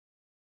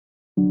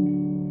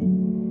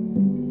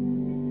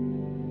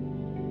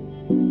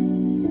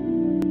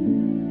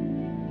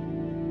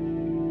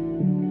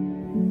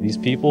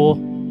These people,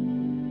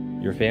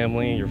 your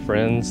family, your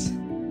friends,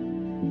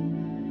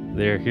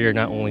 they're here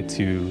not only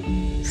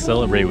to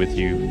celebrate with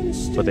you,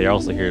 but they're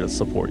also here to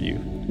support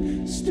you.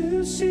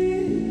 Still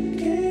see,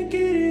 can't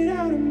get it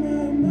out of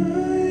my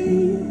mind.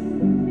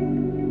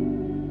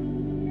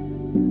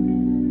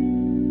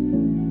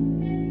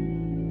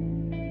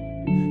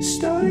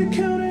 Started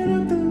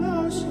counting up the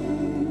losses.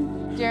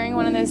 During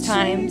one of those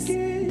times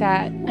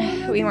that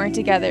we weren't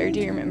together, do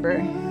you remember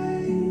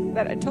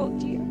that I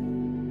told you?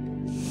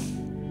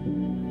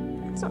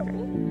 Sorry.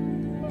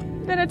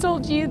 That I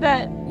told you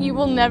that you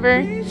will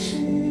never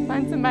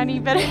find somebody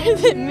better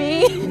than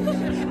me.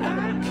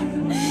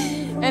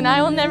 And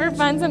I will never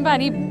find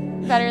somebody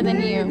better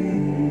than you.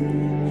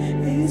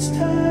 It's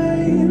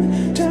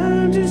time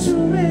to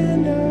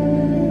surrender.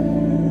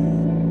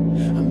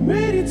 I'm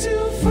ready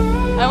to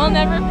fall. I will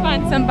never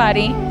find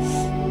somebody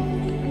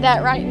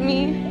that writes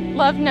me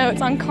love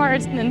notes on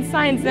cards and then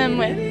signs them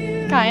with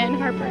Kaya and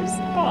Harper's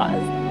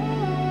paws.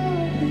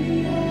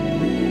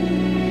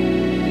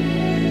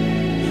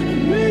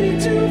 I'm ready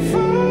to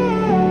fall.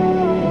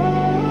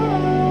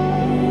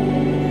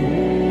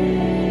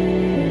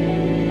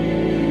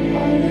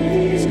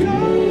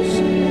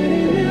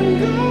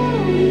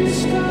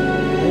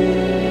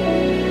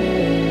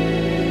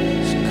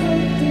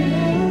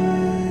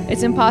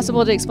 It's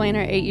impossible to explain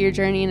our 8-year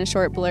journey in a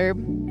short blurb,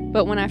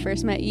 but when I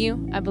first met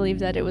you, I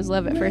believed that it was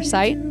love at first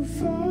sight.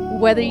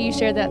 Whether you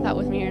shared that thought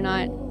with me or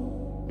not,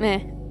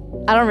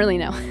 I don't really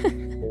know.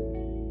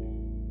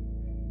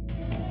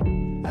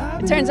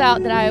 It turns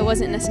out that I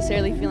wasn't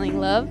necessarily feeling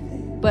love,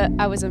 but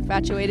I was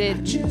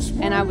infatuated,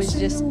 and I was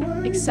just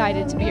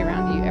excited to be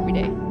around you every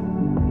day.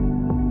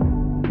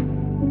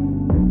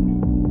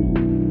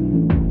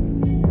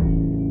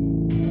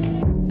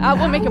 I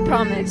will make a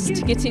promise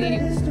to continue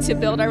to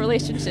build our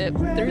relationship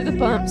through the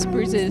bumps,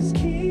 bruises,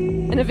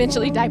 and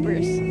eventually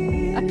diapers.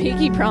 A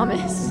pinky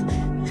promise.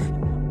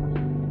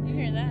 You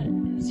hear that?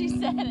 She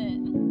said it.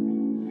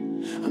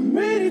 I'm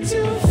ready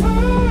to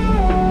fall.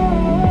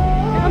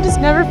 I'll just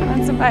never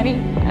find somebody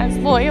as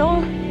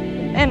loyal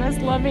and as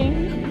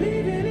loving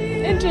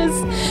and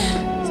just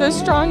so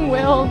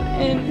strong-willed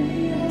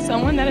and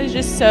someone that is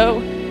just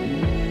so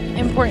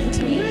important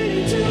to me.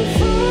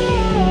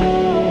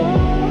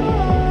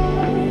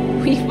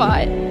 We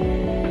fought,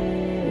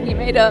 we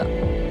made up,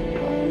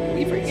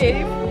 we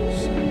forgave,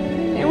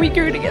 and we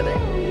grew together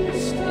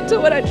into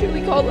what I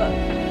truly call love.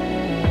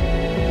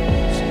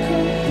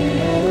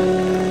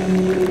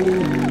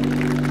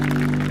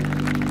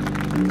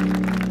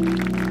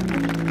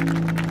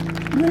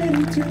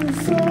 Ready to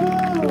fall.